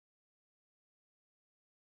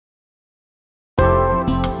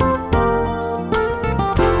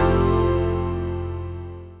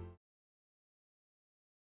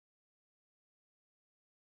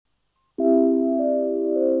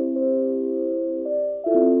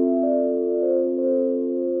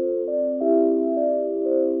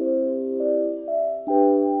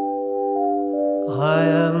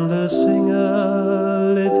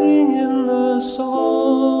singer living in the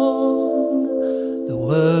song. The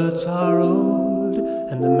words are old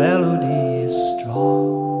and the melody is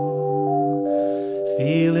strong.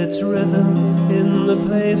 Feel its rhythm in the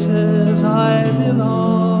places I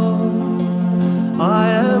belong. I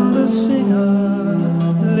am the singer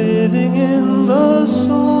living in the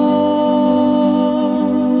song.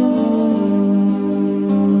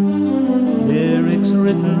 Lyrics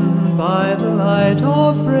written by the light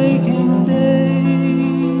of breaking day.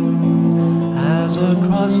 As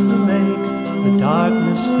across the lake the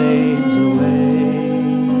darkness fades away,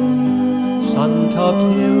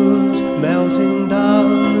 sun-topped hills melting down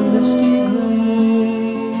the misty gray.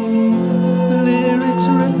 Lyrics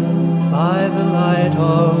written by the light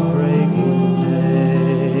of breaking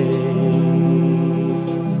day.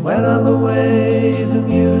 When I'm away, the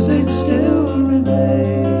music still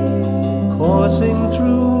remains, coursing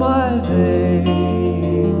through my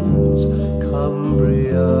veins,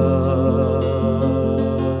 Cumbria.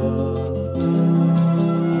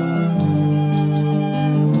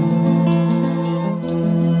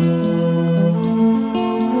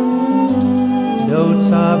 Notes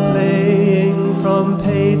are playing from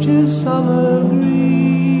pages summer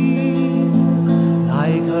green,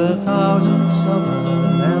 like 1,000 summer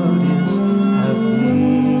melodies have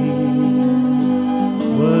been.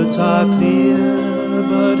 Words are clear,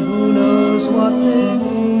 but who knows what they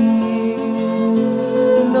mean.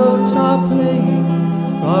 Notes are playing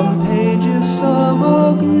from pages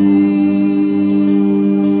summer green.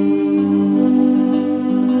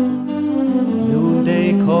 Noonday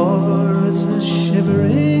choruses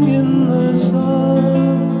shivering in the sun,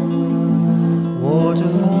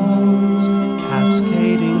 waterfalls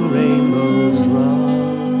cascading rainbows run.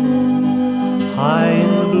 High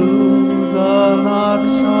in blue the lark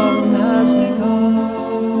song has begun.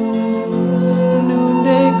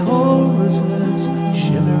 Noonday choruses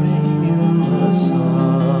shivering in the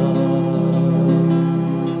sun.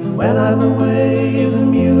 And when I'm away, the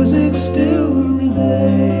music still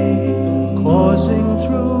remains, coursing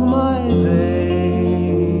through my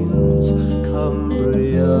veins,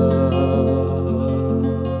 Cumbria.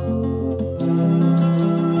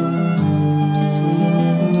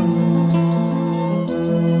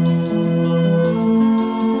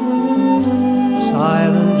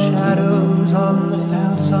 Silent shadows on the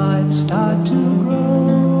fellside start to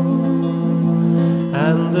grow,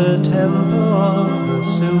 and the tempo of the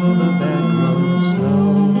silverbell runs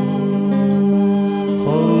slow,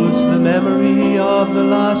 holds the memory of the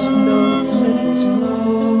last notes in its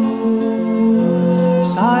flow.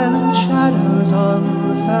 Silent shadows on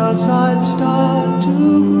the fellside start to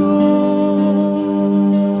grow.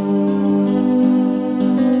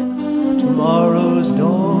 Tomorrow's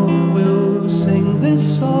dawn will sing this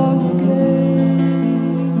song again,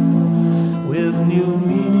 with new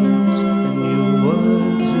meanings and new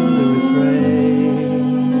words in the refrain.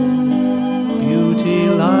 Beauty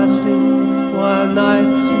lasting while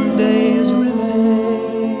nights and days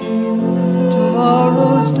remain.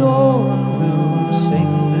 Tomorrow's dawn will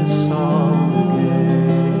sing this song again.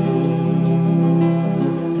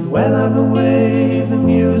 And when I'm away, the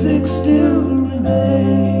music still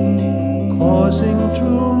remains, coursing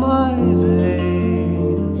through my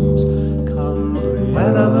veins, Cumbria.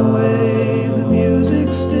 When I'm away,